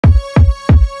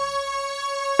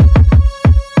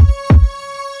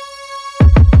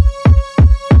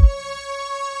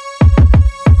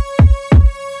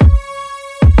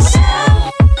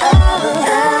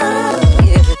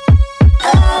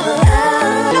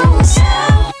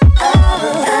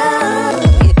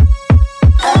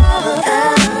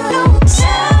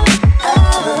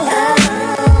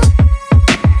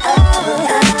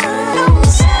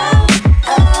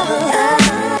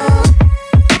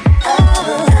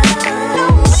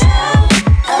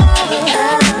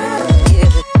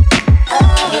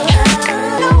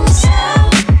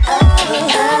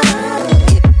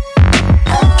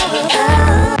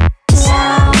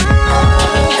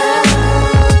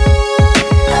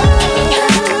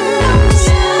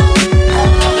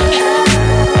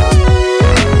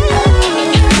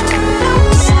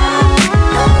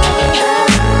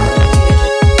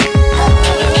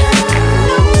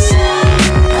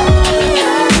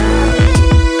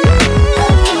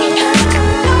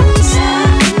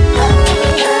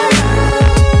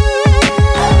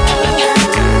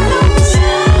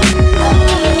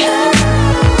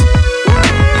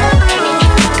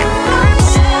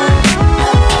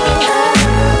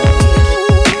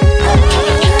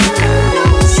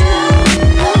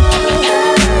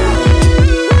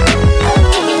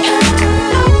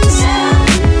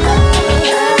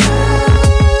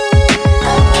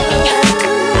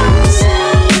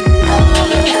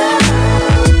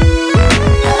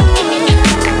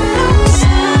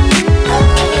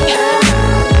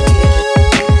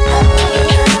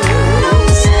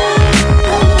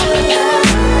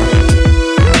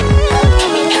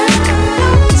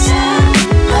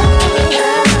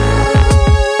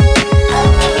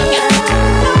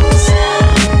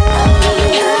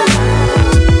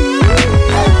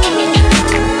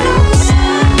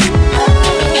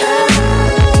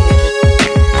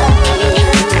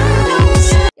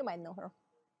might know her.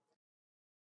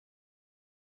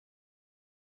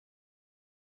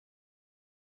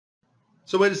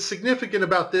 So what is significant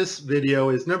about this video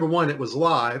is, number one, it was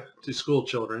live to school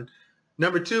children.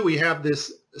 Number two, we have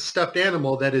this stuffed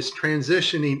animal that is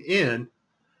transitioning in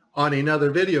on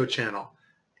another video channel.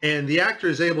 And the actor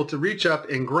is able to reach up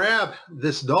and grab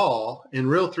this doll in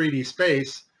real 3D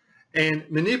space and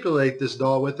manipulate this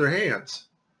doll with their hands.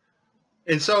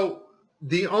 And so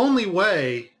the only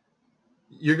way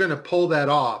you're going to pull that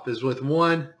off is with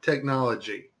one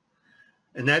technology.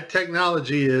 And that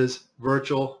technology is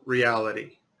virtual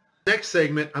reality. Next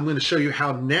segment, I'm going to show you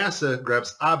how NASA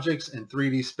grabs objects in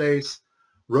 3D space,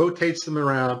 rotates them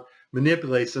around,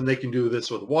 manipulates them. They can do this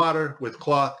with water, with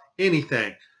cloth,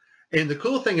 anything. And the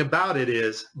cool thing about it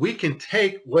is we can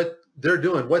take what they're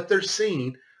doing, what they're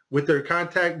seeing with their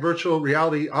contact virtual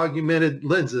reality augmented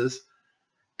lenses,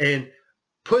 and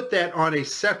put that on a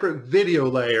separate video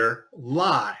layer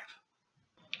live.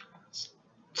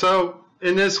 So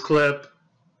in this clip,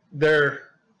 they're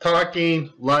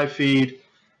talking live feed,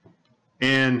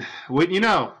 and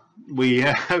we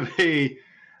have a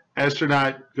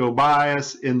astronaut go by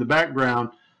us in the background,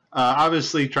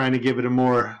 obviously trying to give it a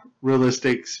more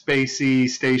realistic, spacey,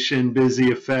 station busy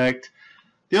effect.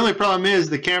 The only problem is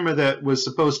the camera that was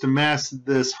supposed to mask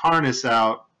this harness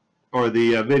out, or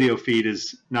the video feed,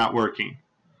 is not working.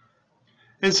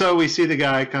 And so we see the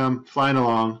guy come flying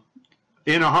along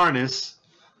in a harness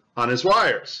on his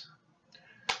wires.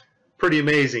 Pretty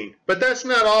amazing. But that's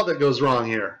not all that goes wrong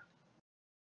here.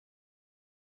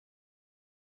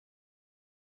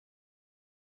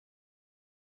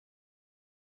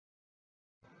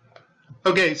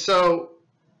 Okay, so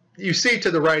you see to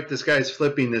the right, this guy's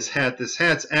flipping this hat. This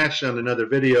hat's actually on another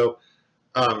video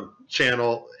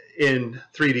channel in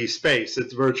 3D space.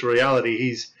 It's virtual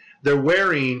reality. They're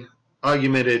wearing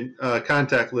augmented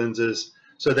contact lenses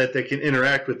so that they can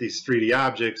interact with these 3D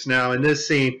objects. Now, in this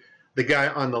scene, the guy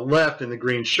on the left in the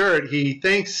green shirt, he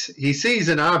thinks he sees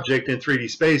an object in 3D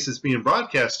space that's being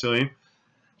broadcast to him.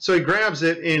 So he grabs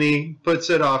it and he puts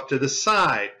it off to the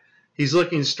side. He's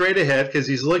looking straight ahead because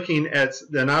he's looking at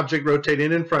an object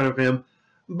rotating in front of him,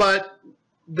 but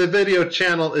the video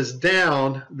channel is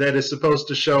down that is supposed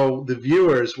to show the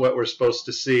viewers what we're supposed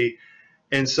to see,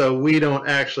 and so we don't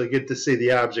actually get to see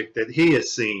the object that he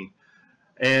is seeing.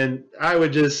 And I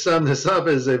would just sum this up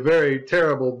as a very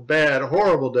terrible, bad,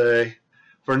 horrible day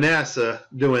for NASA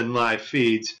doing live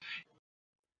feeds.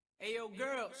 Hey, yo,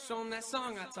 girl, show them that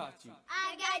song I taught you.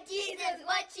 I got Jesus,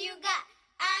 what you got?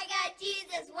 I got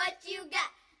Jesus, what you got?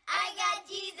 I got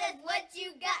Jesus, what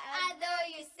you got? I know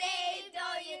you're saved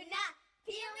or you're not.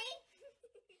 Feel me?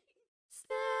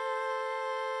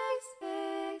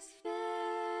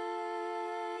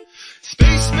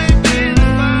 Space may be the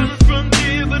final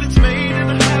frontier, but it's made in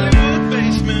a Hollywood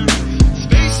basement.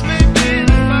 Space may be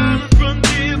the final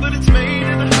frontier, but it's made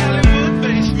in a Hollywood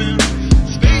basement.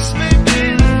 Space may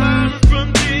be the final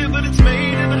frontier, but it's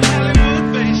made in a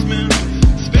Hollywood basement.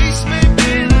 Space may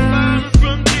be the final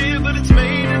frontier, but it's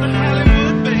made in a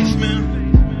Hollywood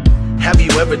basement. Have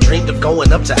you ever dreamed of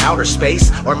going up to outer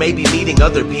space? Or maybe meeting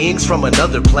other beings from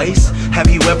another place? Have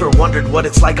you ever wondered what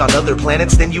it's like on other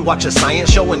planets? Then you watch a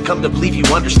science show and come to believe you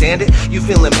understand it? You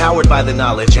feel empowered by the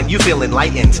knowledge and you feel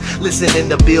enlightened, listening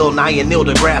to Bill Nye and Neil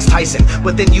deGrasse Tyson.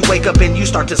 But then you wake up and you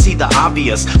start to see the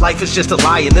obvious. Life is just a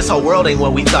lie and this whole world ain't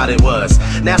what we thought it was.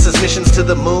 NASA's missions to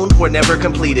the moon were never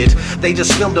completed. They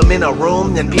just filmed them in a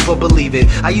room and people believe it.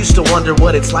 I used to wonder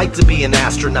what it's like to be an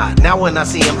astronaut. Now when I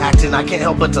see them acting, I can't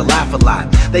help but to laugh a lot.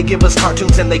 They give us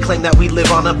cartoons and they claim that we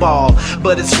live on a ball,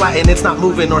 but it's flat and it's not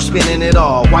moving or spinning at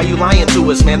all. Why you lying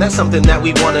to us, man? That's something that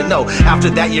we want to know. After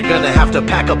that, you're gonna have to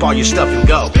pack up all your stuff and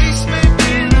go. Space may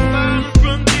be the final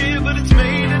frontier, but it's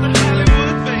made in a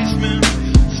Hollywood basement.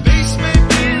 Space may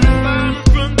be the final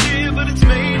frontier, but it's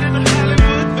made in a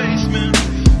Hollywood basement.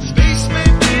 Space may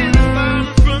be the final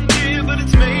frontier, but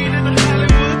it's made in a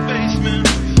Hollywood basement.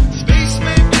 Space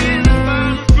may be the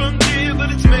final frontier, but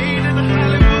it's made in a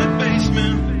Hollywood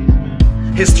basement.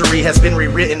 History has been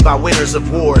rewritten by winners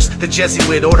of wars. The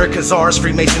Jesuit order, Khazars,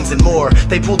 Freemasons and more.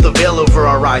 They pulled the veil over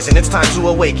our eyes and it's time to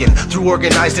awaken. Through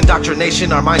organized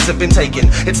indoctrination our minds have been taken.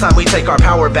 It's time we take our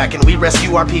power back and we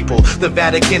rescue our people. The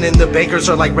Vatican and the bankers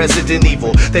are like Resident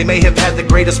Evil. They may have had the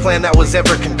greatest plan that was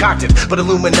ever concocted, but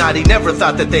Illuminati never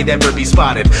thought that they'd ever be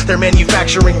spotted. They're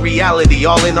manufacturing reality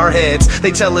all in our heads.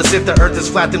 They tell us if the earth is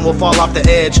flat then we'll fall off the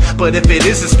edge, but if it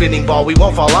is a spinning ball we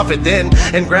won't fall off it then.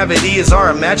 And gravity is our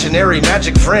imaginary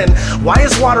magic friend. Why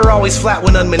is water always flat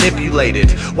when unmanipulated?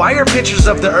 Why are pictures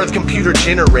of the earth computer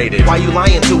generated? Why you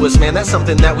lying to us, man? That's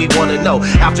something that we want to know.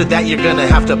 After that, you're gonna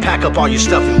have to pack up all your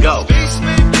stuff and go. Space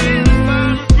may be the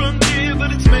final frontier.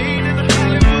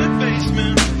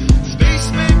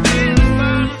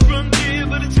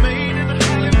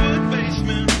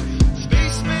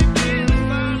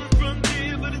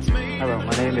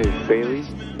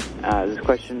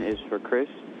 for Chris.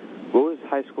 What was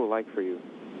high school like for you?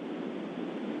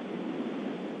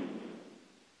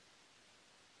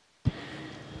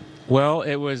 Well,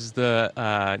 it was the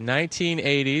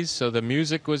 1980s, so the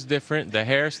music was different, the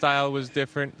hairstyle was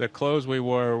different, the clothes we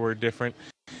wore were different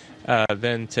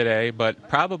than today, but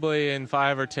probably in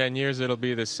 5 or 10 years it'll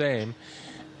be the same.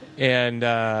 And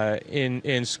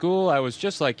in school, I was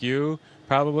just like you,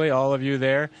 probably all of you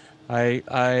there.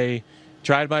 I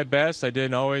tried my best. I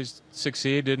didn't always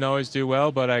succeed, didn't always do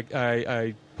well, but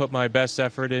I put my best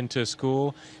effort into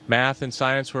school. Math and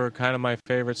science were kind of my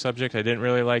favorite subject. I didn't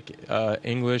really like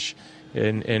English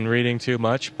and reading too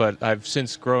much, but I've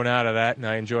since grown out of that, and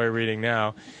I enjoy reading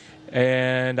now.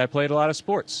 And I played a lot of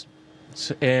sports.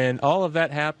 And all of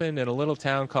that happened in a little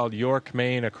town called York,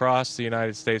 Maine, across the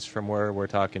United States from where we're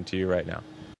talking to you right now.